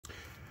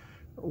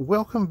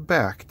Welcome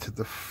back to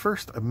the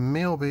first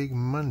Mailbag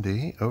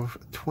Monday of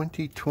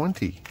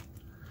 2020.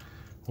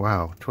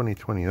 Wow,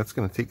 2020, that's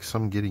going to take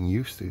some getting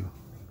used to.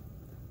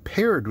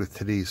 Paired with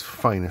today's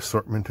fine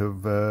assortment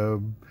of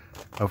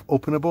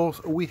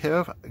openables, we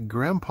have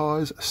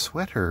Grandpa's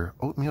Sweater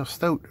Oatmeal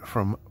Stout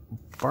from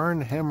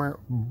Barnhammer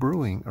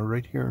Brewing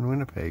right here in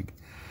Winnipeg.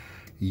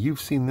 You've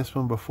seen this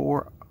one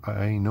before.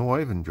 I know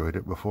I've enjoyed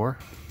it before.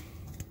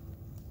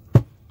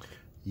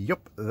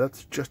 Yup,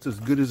 that's just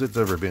as good as it's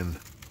ever been.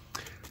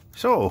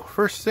 So,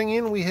 first thing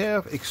in, we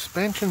have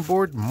expansion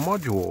board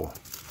module.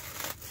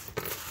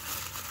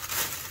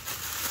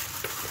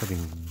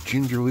 Cutting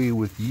gingerly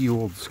with ye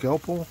old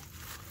scalpel.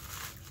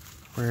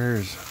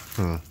 Where's...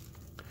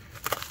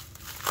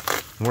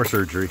 more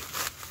surgery.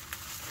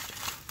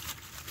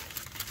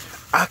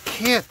 A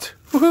kit!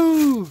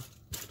 Woohoo!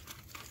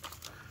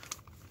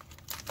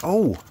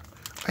 Oh,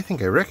 I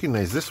think I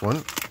recognize this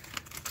one.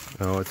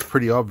 Oh, it's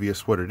pretty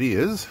obvious what it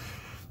is.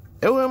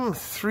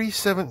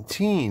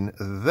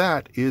 LM317,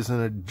 that is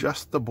an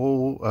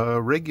adjustable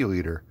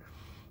regulator.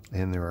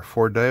 And there are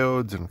 4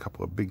 diodes and a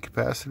couple of big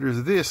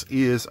capacitors. This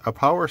is a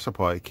power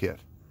supply kit.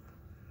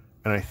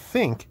 And I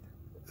think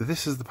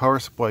this is the power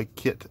supply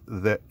kit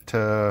that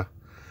a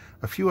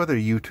few other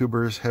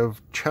YouTubers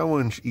have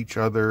challenged each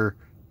other,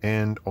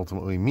 and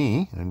ultimately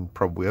me, and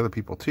probably other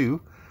people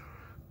too,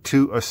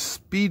 to a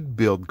speed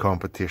build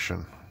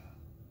competition.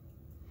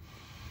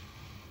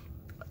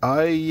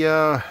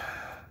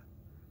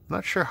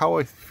 Not sure how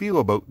I feel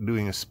about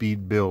doing a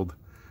speed build.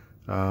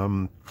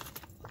 I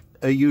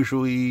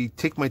usually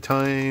take my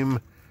time,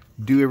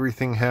 do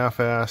everything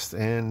half-assed,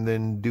 and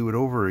then do it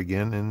over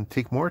again and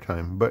take more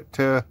time. But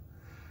well,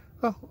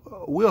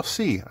 we'll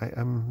see.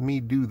 I may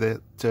do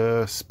that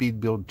speed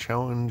build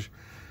challenge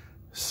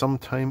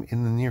sometime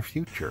in the near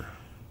future.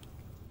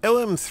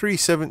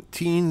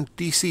 LM317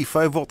 DC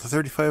 5 volt to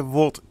 35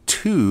 volt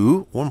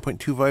 2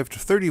 1.25 to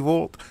 30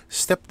 volt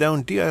step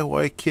down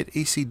DIY kit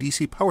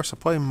AC/DC power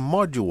supply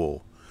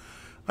module.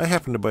 I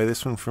happen to buy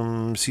this one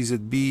from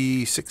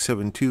CZB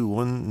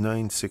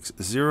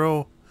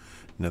 6721960.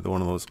 Another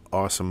one of those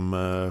awesome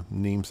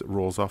names that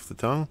rolls off the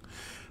tongue.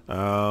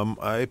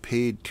 I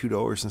paid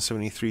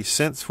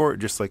 $2.73 for it,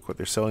 just like what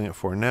they're selling it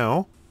for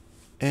now.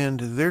 And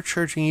they're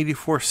charging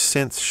 84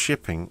 cents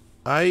shipping.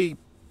 I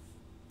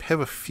have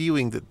a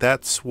feeling that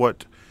that's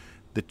what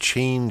the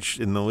change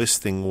in the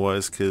listing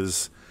was,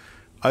 because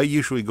I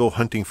usually go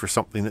hunting for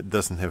something that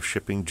doesn't have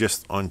shipping,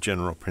 just on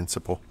general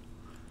principle.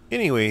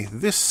 Anyway,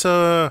 this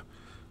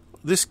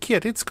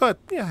kit, it's got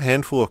a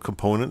handful of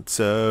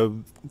components, a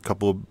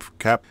couple of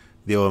cap,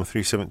 the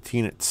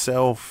LM317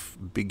 itself,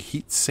 big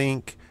heat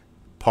sink,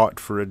 pot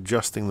for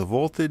adjusting the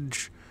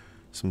voltage,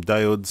 some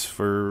diodes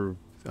for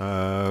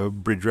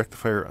bridge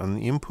rectifier on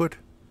the input.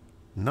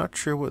 Not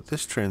sure what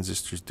this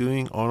transistor's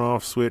doing.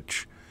 On-off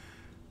switch.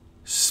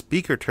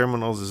 Speaker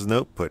terminals as an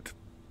output.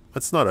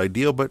 That's not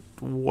ideal, but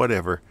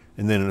whatever.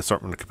 And then an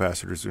assortment of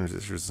capacitors and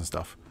resistors and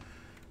stuff.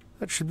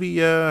 That should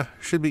be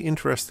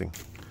interesting.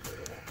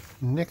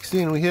 Next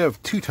in, we have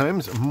 2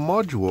 times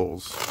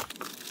modules.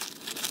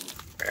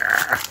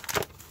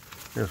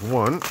 There's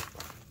one.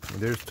 And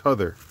there's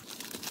t'other.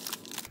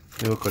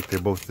 They look like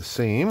they're both the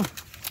same.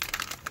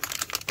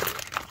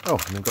 Oh,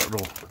 and they've got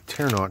little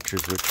tear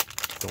notches, which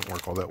don't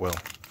work all that well.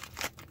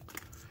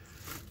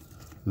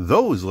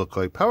 Those look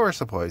like power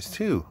supplies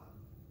too.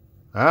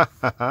 Ah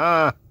ha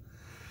ha!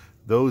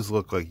 Those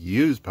look like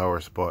used power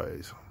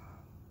supplies.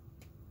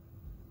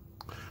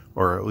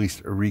 Or at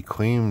least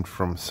reclaimed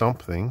from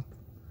something.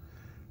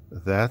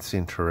 That's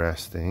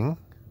interesting.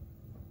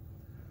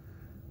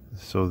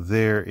 So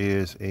there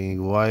is a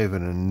live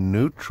and a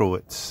neutral,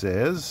 it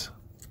says.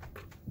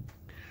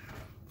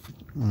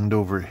 And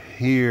over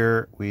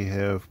here we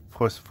have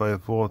plus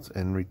 5 volts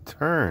and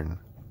return.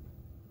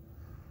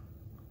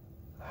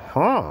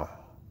 Huh.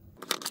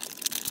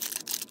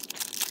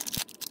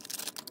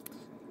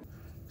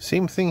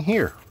 Same thing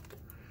here.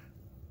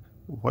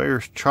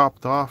 Wires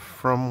chopped off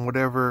from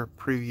whatever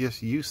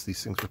previous use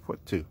these things were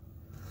put to.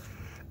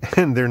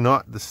 And they're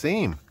not the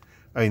same.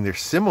 I mean, they're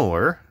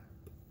similar,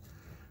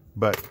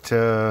 but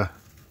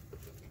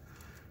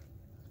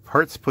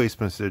parts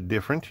placements are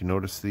different. You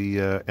notice the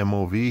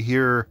MOV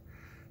here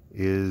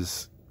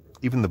is,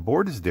 even the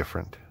board is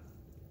different.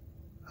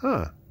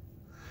 Huh.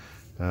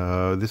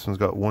 This one's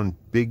got one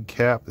big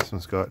cap. This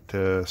one's got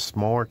a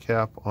smaller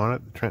cap on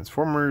it. The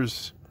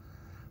transformers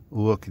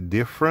look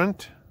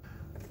different.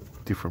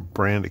 Different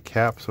brand of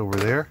caps over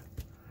there.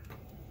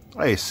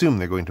 I assume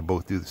they're going to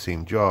both do the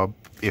same job,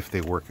 if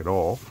they work at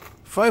all.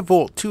 5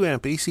 volt, 2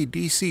 amp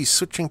AC/DC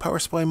switching power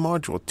supply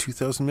module,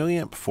 2000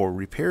 milliamp for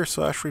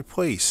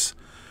repair/replace.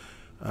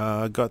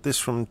 Got this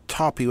from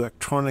Top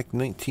Electronic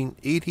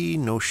 1980,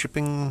 no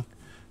shipping.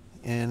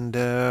 And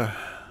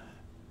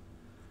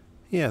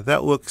yeah,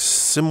 that looks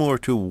similar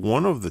to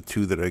one of the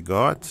 2 that I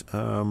got.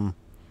 Like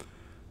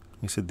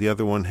I said, the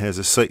other one has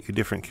a slightly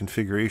different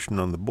configuration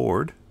on the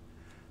board.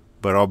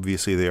 but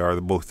obviously they are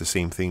both the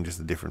same thing, just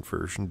a different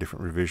version,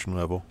 different revision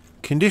level.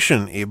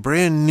 Condition: a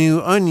brand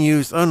new,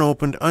 unused,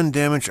 unopened,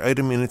 undamaged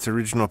item in its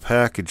original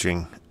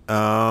packaging.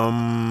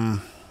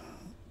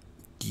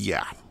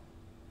 Yeah,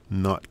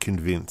 not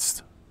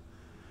convinced.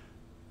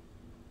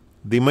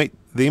 They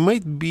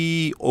might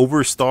be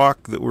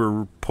overstock that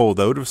were pulled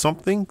out of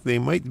something. They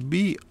might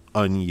be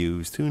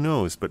unused, who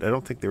knows, but I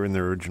don't think they're in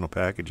their original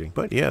packaging.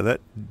 But yeah,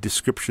 that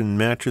description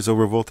matches.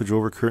 Over voltage,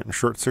 overcurrent, and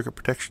short circuit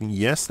protection.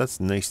 Yes, that's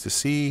nice to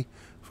see.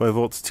 5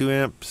 volts, 2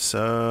 amps.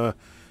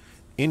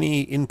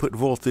 Any input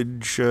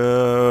voltage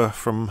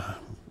from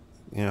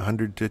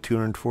 100 to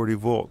 240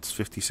 volts,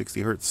 50,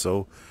 60 hertz.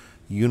 So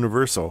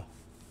universal.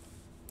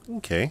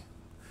 Okay,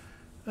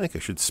 I think I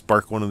should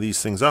spark one of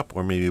these things up,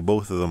 or maybe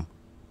both of them.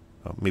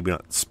 Maybe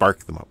not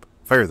spark them up,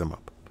 fire them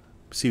up.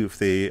 See if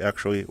they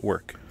actually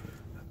work.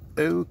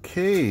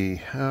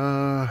 Okay,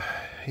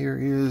 here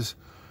is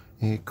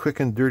a quick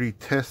and dirty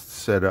test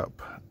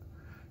setup.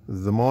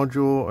 The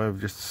module, I've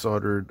just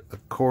soldered a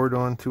cord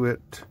onto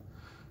it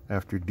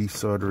after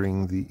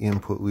desoldering the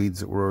input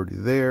leads that were already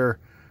there.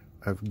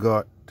 I've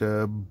got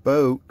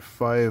about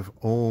 5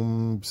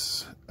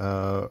 ohms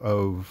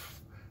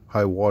of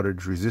high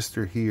wattage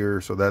resistor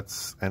here, so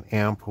that's an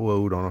amp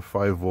load on a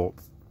 5 volt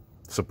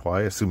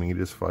supply, assuming it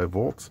is 5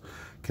 volts.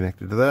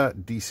 Connected to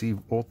that, DC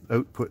volt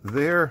output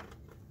there.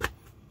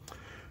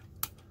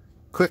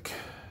 Click.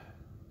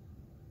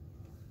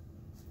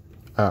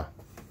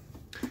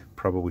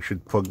 Probably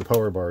should plug the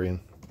power bar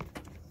in.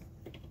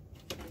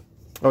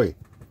 Okay,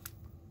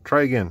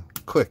 try again.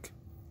 Click.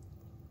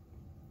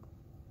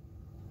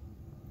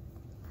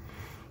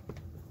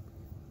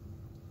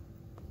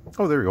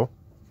 Oh, there we go.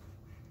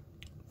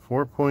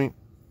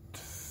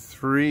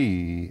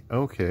 4.3.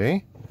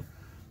 Okay.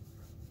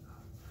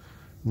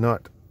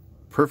 Not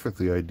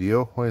perfectly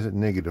ideal. Why is it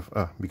negative?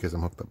 Because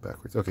I'm hooked up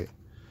backwards. Okay.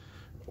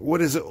 What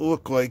does it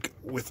look like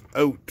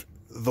without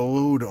the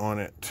load on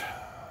it?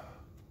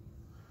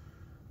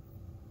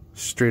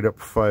 Straight up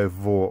 5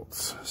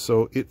 volts.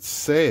 So it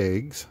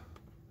sags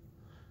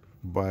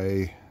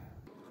by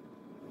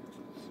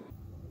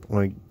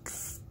like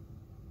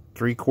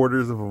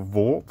 3/4 of a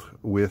volt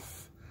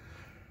with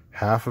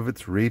half of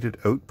its rated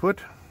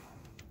output.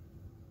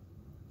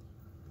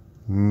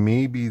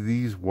 Maybe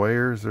these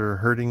wires are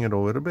hurting it a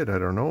little bit. I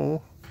don't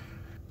know.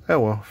 Oh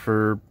well,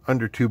 for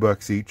under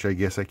 $2 each, I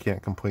guess I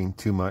can't complain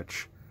too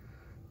much.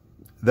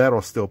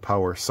 That'll still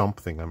power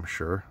something, I'm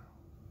sure.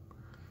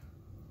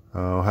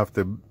 I'll have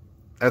to,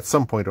 at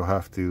some point I'll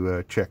have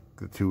to check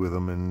the two of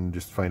them and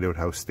just find out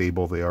how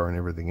stable they are and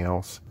everything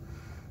else.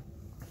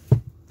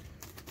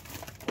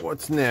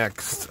 What's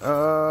next?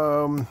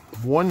 1x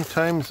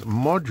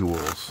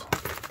modules.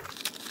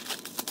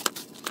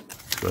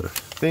 Got a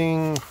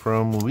thing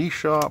from Lee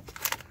Shop.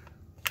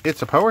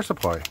 It's a power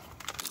supply.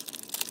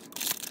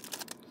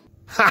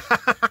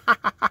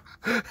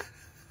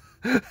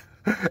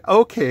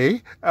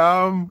 Okay,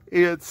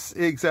 it's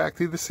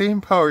exactly the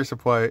same power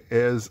supply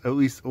as at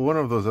least one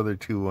of those other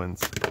two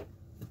ones.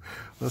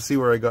 Let's see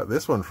where I got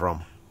this one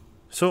from.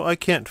 So I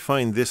can't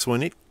find this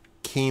one. It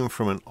came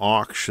from an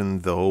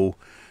auction though,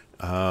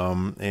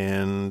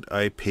 and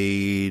I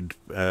paid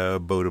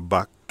about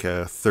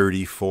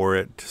 $1.30 for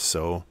it.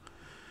 So,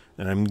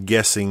 and I'm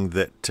guessing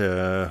that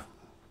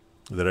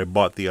that I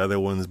bought the other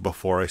ones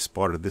before I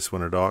spotted this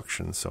one at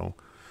auction. So.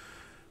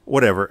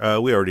 Whatever,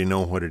 we already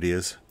know what it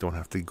is. Don't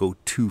have to go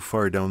too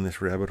far down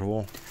this rabbit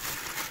hole.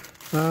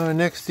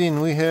 Next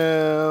in we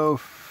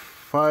have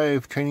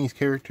 5 Chinese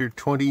character,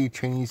 20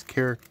 Chinese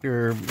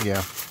character,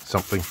 yeah,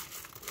 something.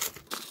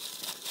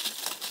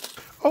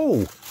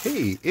 Oh,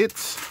 hey,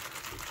 it's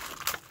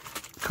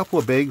a couple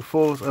of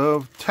bagfuls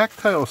of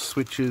tactile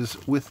switches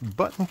with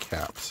button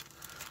caps.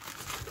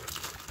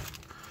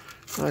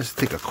 Let's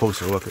take a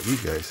closer look at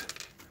these guys.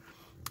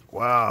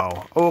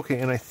 Wow, okay,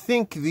 and I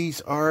think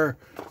these are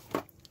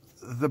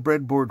the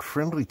breadboard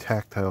friendly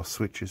tactile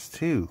switches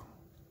too,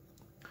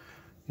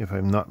 if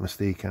I'm not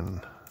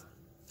mistaken.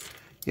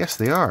 Yes,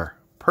 they are.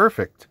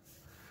 Perfect.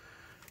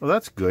 Well,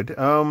 that's good.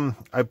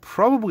 I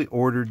probably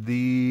ordered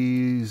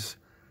these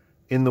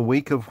in the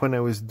wake of when I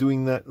was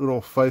doing that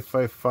little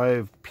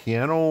 555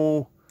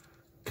 piano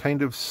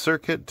kind of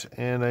circuit,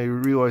 and I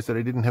realized that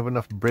I didn't have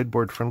enough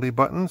breadboard friendly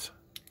buttons.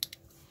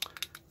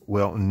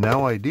 Well,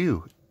 now I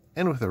do,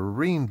 and with a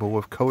rainbow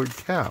of colored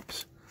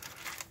caps.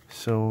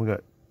 So we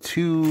got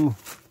two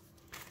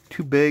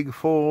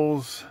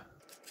bagfuls,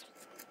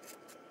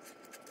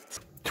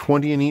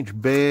 20 in each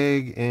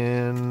bag,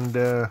 and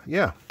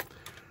yeah.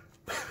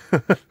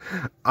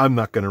 I'm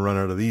not going to run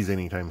out of these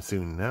anytime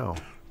soon now.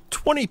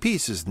 20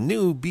 pieces,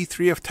 new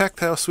B3F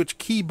tactile switch,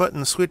 key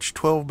button switch,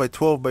 12 by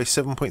 12 by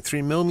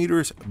 7.3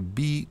 millimeters,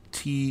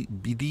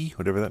 BTBD,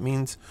 whatever that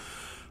means.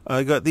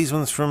 I got these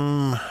ones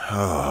from,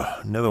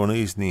 another one of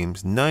these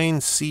names,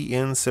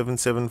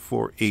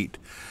 9CN7748.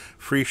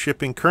 Free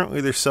shipping.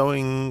 Currently they're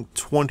selling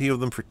 20 of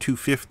them for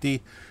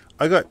 $2.50.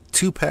 I got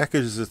 2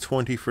 packages of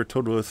 20 for a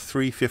total of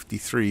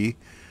 $3.53.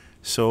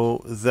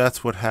 So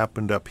that's what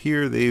happened up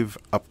here. They've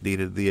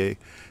updated the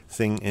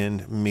thing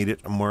and made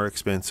it more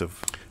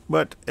expensive.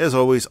 But as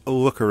always,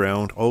 look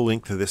around. I'll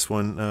link to this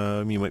one.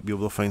 You might be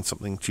able to find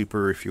something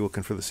cheaper if you're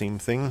looking for the same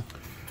thing.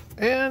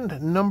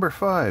 And number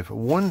 5,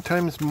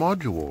 1x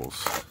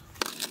modules.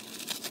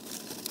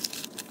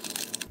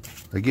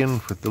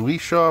 Again with the Lee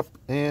Shop,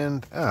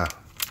 and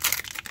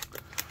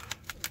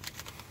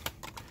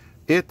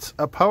it's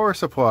a power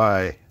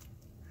supply.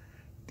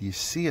 Do you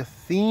see a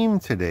theme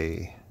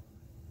today?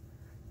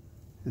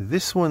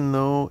 This one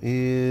though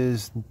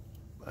is,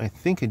 I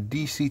think, a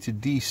DC to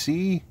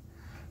DC.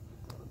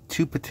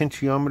 2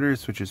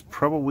 potentiometers, which is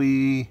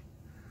probably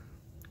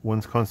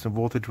one's constant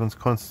voltage, one's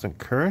constant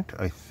current.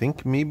 I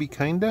think maybe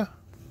kinda.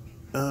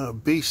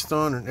 Based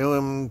on an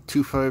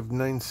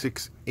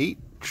LM25968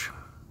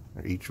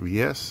 or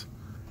HVS.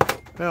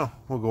 Well,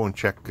 we'll go and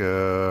check,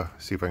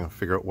 see if I can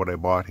figure out what I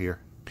bought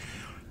here.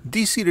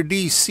 DC to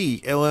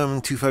DC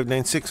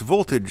LM2596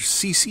 voltage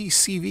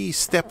CCCV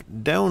step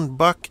down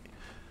buck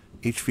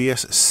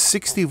HVS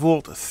 60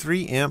 volt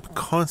 3 amp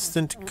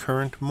constant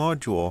current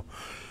module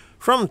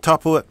from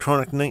Top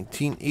Electronic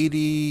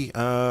 1980,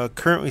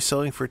 currently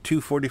selling for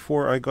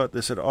 $244. I got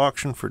this at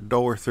auction for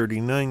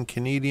 $1.39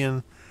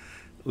 Canadian,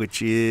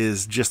 which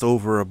is just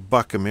over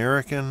 $1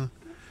 American.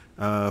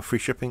 Free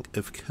shipping,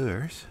 of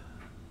course.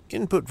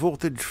 Input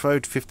voltage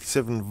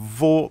 557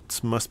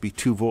 volts, must be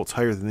 2 volts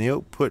higher than the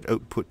output.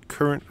 Output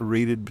current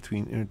rated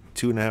between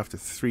 2.5 to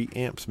 3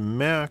 amps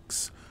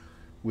max,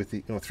 with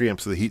the 3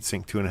 amps of the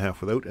heatsink,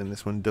 2.5 without, and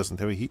this one doesn't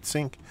have a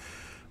heatsink.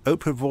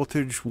 Output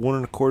voltage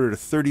 1.25 to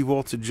 30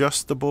 volts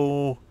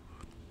adjustable.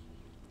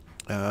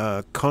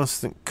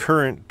 Constant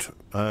current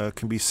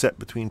can be set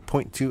between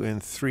 0.2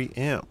 and 3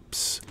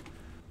 amps.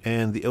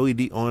 And the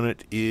LED on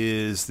it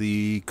is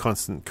the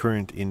constant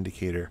current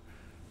indicator.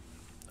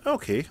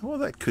 Okay, well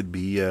that could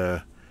be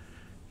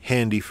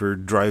handy for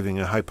driving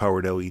a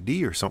high-powered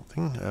LED or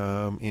something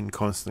in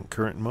constant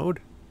current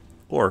mode,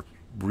 or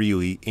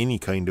really any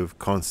kind of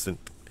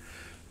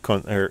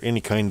or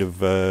any kind of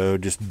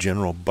just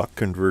general buck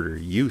converter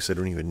use. I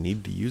don't even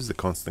need to use the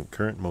constant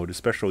current mode,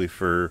 especially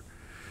for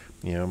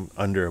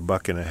under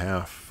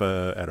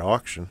 $1.50 at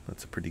auction.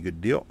 That's a pretty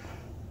good deal.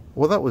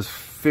 Well, that was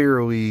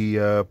fairly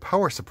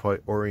power supply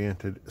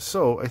oriented,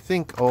 so I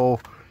think I'll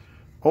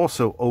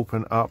also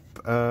open up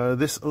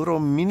this little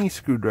mini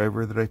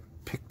screwdriver that I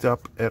picked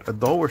up at a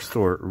dollar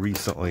store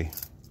recently.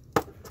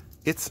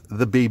 It's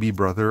the baby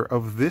brother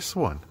of this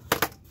one,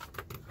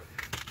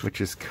 which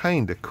is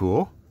kind of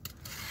cool.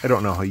 I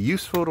don't know how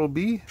useful it'll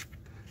be,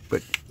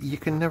 but you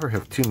can never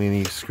have too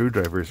many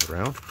screwdrivers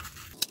around.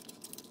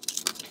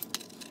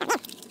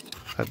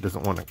 That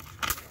doesn't want to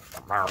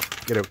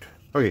get out.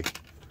 Okay,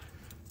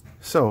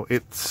 so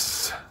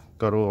it's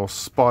got a little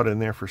spot in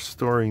there for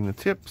storing the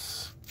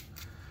tips.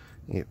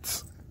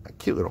 It's a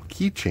cute little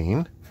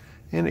keychain,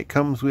 and it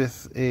comes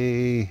with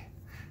a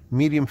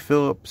medium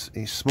Phillips,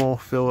 a small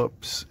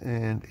Phillips,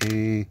 and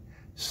a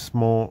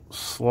small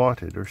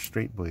slotted or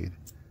straight blade.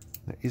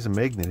 There is a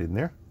magnet in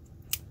there,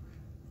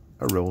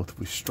 a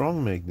relatively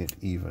strong magnet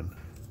even.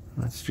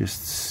 Let's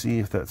just see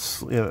if that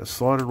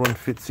slotted one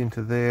fits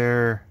into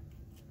there.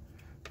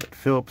 That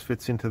Phillips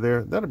fits into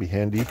there. That'll be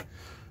handy.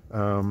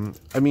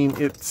 I mean,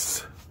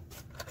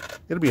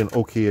 it'll be an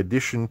okay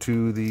addition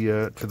to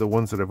the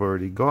ones that I've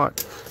already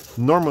got.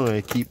 Normally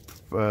I keep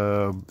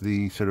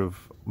the sort of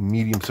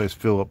medium-sized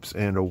Phillips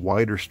and a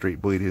wider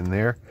straight blade in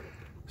there,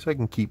 so I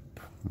can keep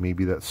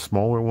maybe that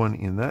smaller one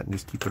in that and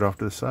just keep it off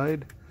to the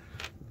side.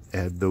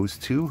 Add those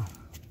two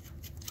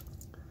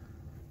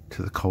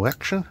to the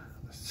collection.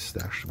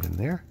 Stash them in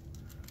there.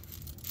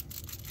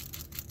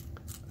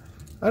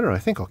 I don't know, I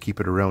think I'll keep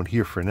it around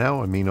here for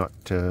now. I may not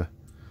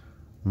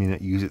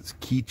use its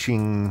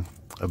keychain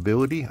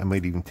ability. I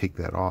might even take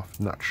that off.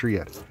 Not sure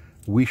yet.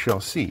 We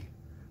shall see.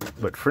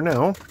 But for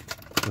now,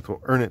 it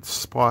will earn its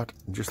spot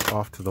just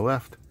off to the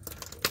left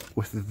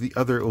with the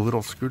other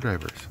little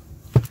screwdrivers.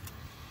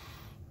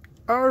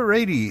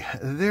 Alrighty,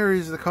 there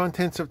is the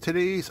contents of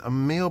today's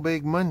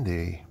Mailbag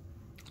Monday.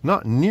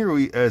 Not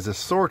nearly as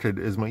assorted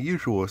as my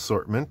usual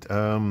assortment,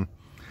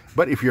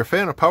 but if you're a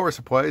fan of power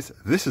supplies,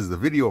 this is the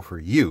video for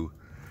you.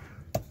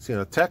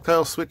 So,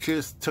 tactile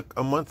switches took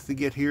a month to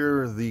get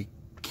here. The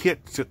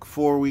kit took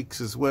 4 weeks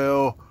as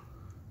well.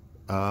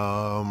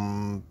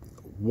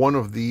 One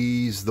of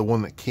these, the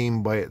one that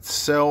came by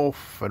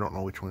itself, I don't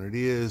know which one it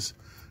is,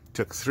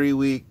 took 3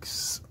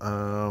 weeks.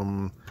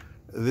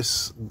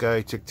 This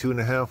guy took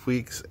 2.5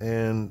 weeks,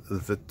 and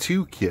the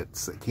 2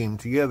 kits that came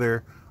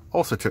together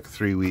also took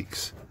 3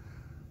 weeks.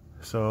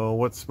 So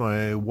what's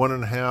my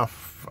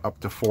 1.5 up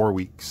to 4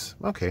 weeks?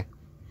 Okay.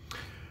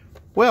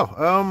 Well,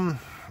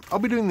 I'll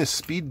be doing this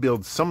speed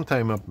build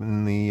sometime up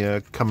in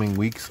the coming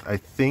weeks, I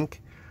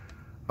think.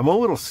 I'm a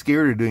little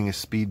scared of doing a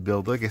speed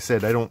build. Like I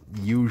said, I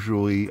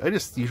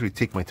just usually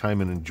take my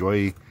time and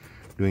enjoy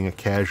doing a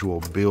casual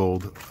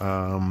build.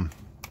 I'm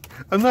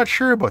not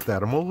sure about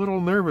that. I'm a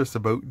little nervous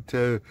about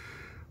doing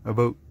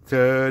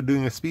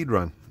a speed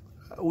run.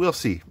 We'll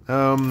see.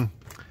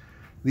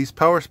 These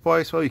power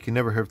supplies, well, you can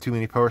never have too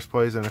many power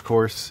supplies, and of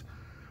course,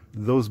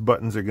 those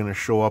buttons are going to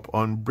show up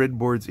on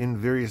breadboards in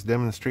various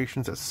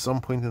demonstrations at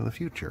some point in the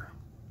future.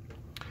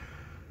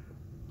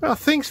 Well,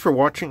 thanks for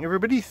watching,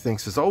 everybody.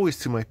 Thanks as always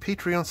to my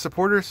Patreon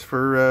supporters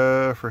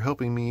for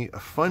helping me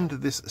fund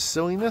this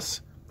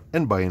silliness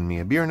and buying me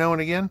a beer now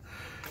and again.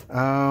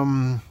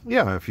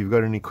 Yeah, if you've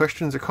got any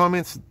questions or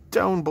comments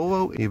down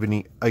below, if you have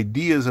any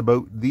ideas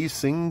about these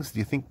things, do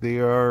you think they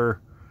are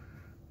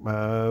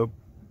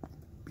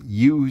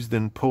used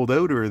and pulled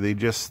out, or are they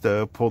just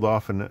pulled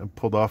off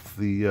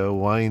the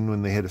line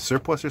when they had a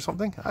surplus or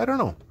something? I don't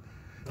know.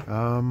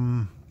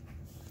 I'm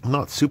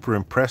not super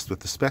impressed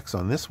with the specs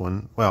on this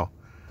one. Well,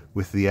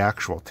 with the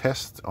actual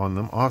test on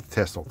them. I'll have to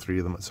test all three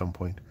of them at some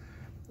point.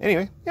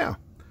 Anyway, yeah.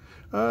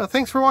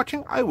 Thanks for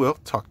watching. I will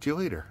talk to you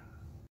later.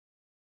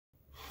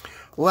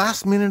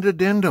 Last minute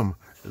addendum.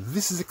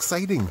 This is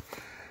exciting.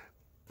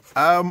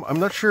 I'm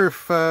not sure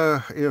if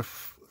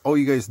all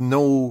you guys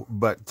know,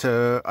 but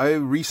I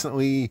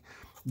recently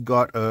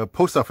got a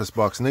post office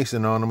box, a nice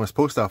anonymous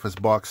post office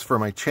box for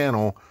my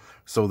channel,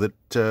 so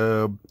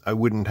that I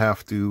wouldn't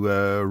have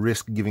to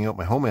risk giving out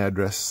my home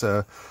address.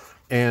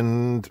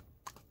 And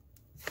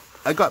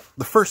I got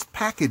the first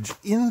package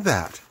in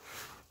that.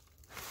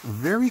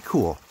 Very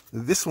cool.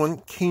 This one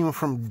came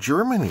from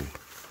Germany,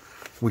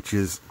 which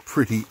is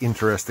pretty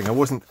interesting. I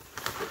wasn't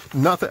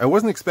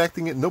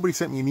expecting it. Nobody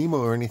sent me an email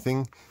or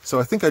anything, so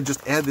I think I'd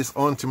just add this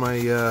on to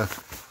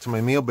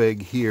my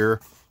mailbag here.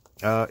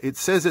 It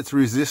says it's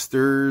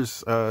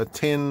resistors,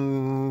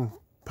 10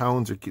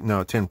 pounds, or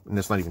no, 10.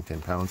 That's not even 10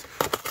 pounds.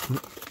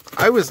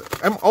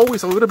 I'm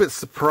always a little bit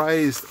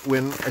surprised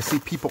when I see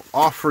people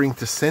offering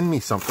to send me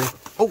something.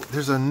 Oh,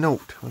 there's a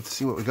note. Let's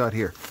see what we got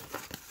here.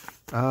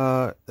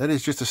 That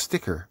is just a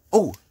sticker.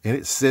 Oh, and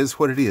it says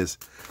what it is.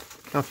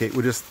 Okay,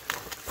 we'll just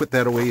put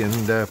that away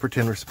and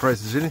pretend we're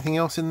surprised. Is there anything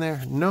else in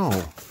there? No.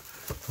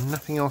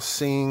 Nothing else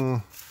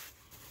saying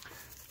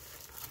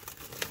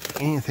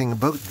anything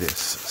about this.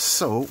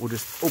 So we'll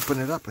just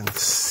open it up and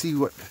see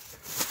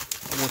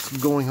what's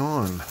going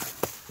on.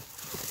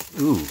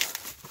 Ooh.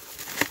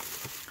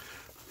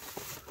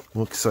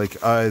 Looks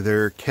like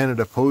either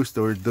Canada Post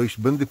or Deutsche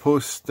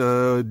Post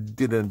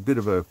did a bit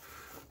of a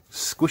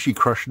squishy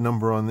crush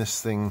number on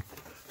this thing.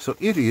 So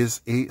it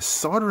is a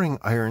soldering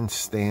iron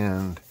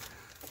stand.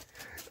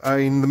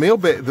 In the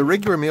mailbag, the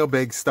regular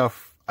mailbag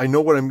stuff, I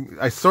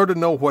sort of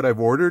know what I've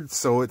ordered,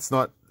 so it's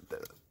not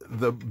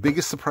the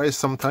biggest surprise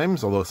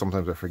sometimes, although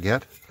sometimes I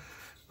forget.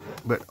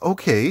 But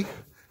okay,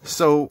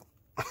 so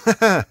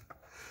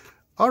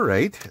all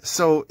right,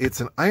 so it's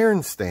an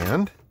iron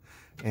stand,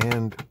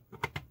 and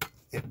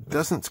it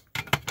doesn't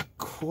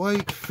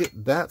quite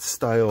fit that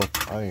style of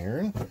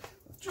iron.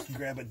 Just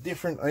grab a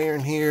different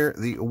iron here.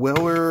 The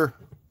Weller,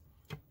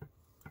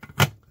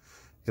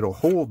 it'll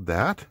hold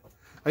that.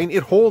 I mean,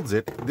 it holds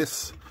it.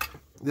 This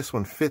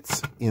one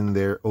fits in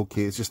there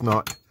okay. It's just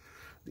not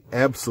the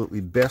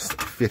absolutely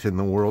best fit in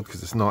the world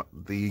because it's not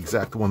the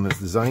exact one that's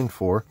designed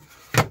for.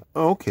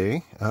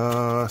 Okay,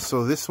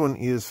 so this one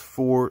is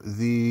for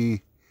the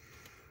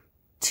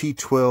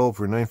T12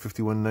 or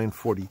 951,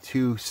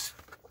 942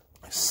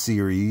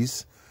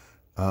 series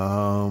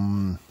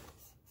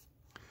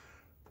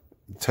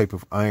type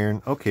of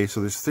iron. Okay,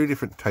 so there's 3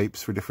 different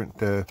types for different,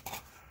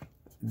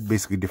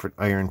 basically different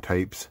iron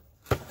types.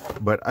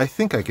 But I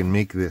think I can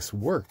make this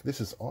work.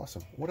 This is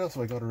awesome. What else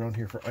have I got around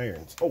here for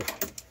irons? Oh,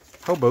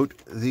 how about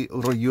the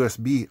little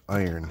USB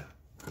iron?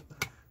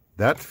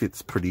 That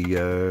fits pretty,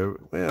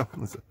 well,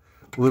 it's a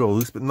little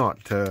loose, but not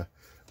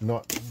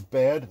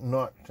bad,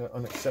 not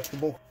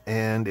unacceptable.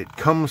 And it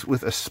comes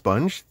with a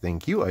sponge.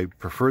 Thank you. I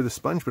prefer the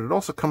sponge, but it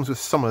also comes with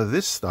some of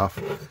this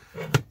stuff.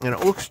 And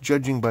it looks,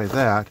 judging by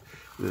that,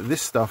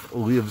 this stuff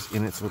lives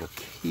in its little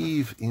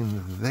cave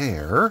in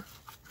there.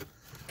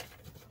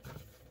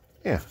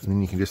 Yeah, and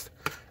then you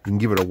can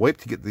give it a wipe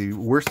to get the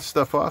worst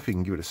stuff off. You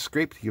can give it a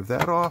scrape to give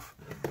that off.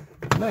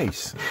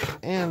 Nice.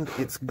 And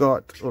it's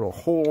got little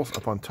holes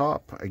up on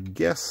top, I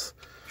guess,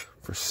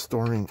 for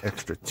storing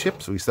extra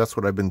chips. At least that's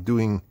what I've been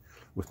doing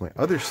with my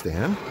other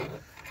stand.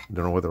 I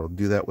don't know whether I'll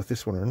do that with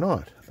this one or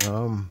not.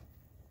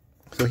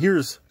 So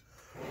here's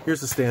the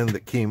stand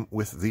that came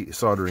with the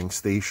soldering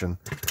station,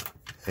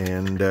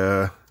 and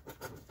I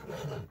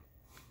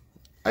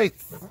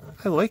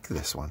like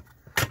this one.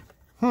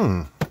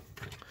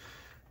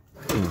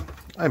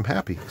 I'm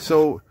happy.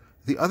 So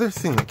the other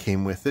thing that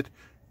came with it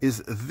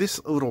is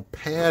this little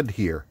pad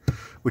here,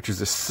 which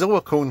is a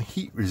silicone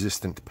heat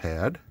resistant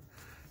pad,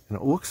 and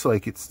it looks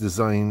like it's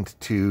designed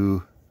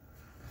to,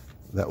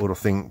 that little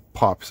thing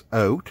pops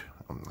out.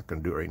 I'm not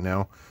going to do it right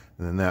now.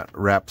 And then that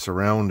wraps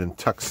around and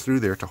tucks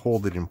through there to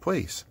hold it in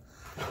place.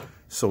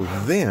 So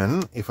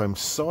then, if I'm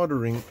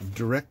soldering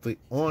directly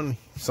on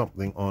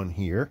something on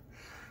here,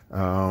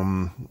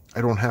 I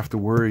don't have to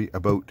worry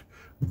about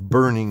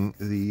burning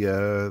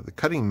the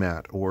cutting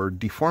mat or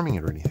deforming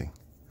it or anything.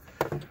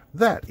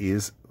 That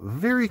is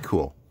very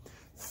cool.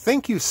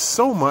 Thank you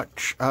so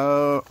much,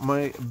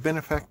 my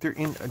benefactor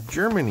in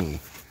Germany.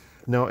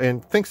 Now,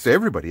 and thanks to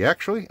everybody,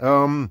 actually.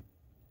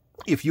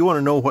 If you want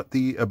to know what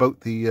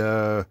about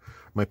the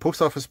my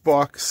post office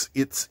box,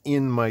 it's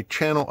in my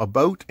channel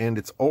about, and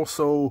it's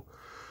also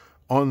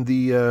on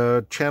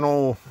the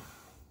channel,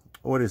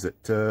 what is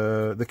it?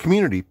 The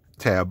community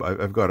tab.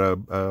 I've got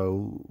a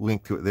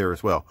link to it there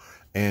as well.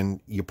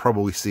 And you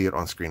probably see it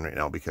on screen right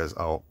now because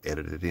I'll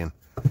edit it in.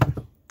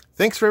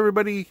 Thanks for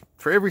everybody,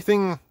 for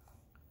everything.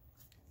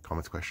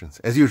 Comments, questions,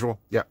 as usual.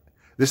 Yeah,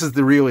 this is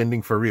the real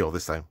ending for real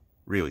this time.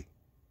 Really.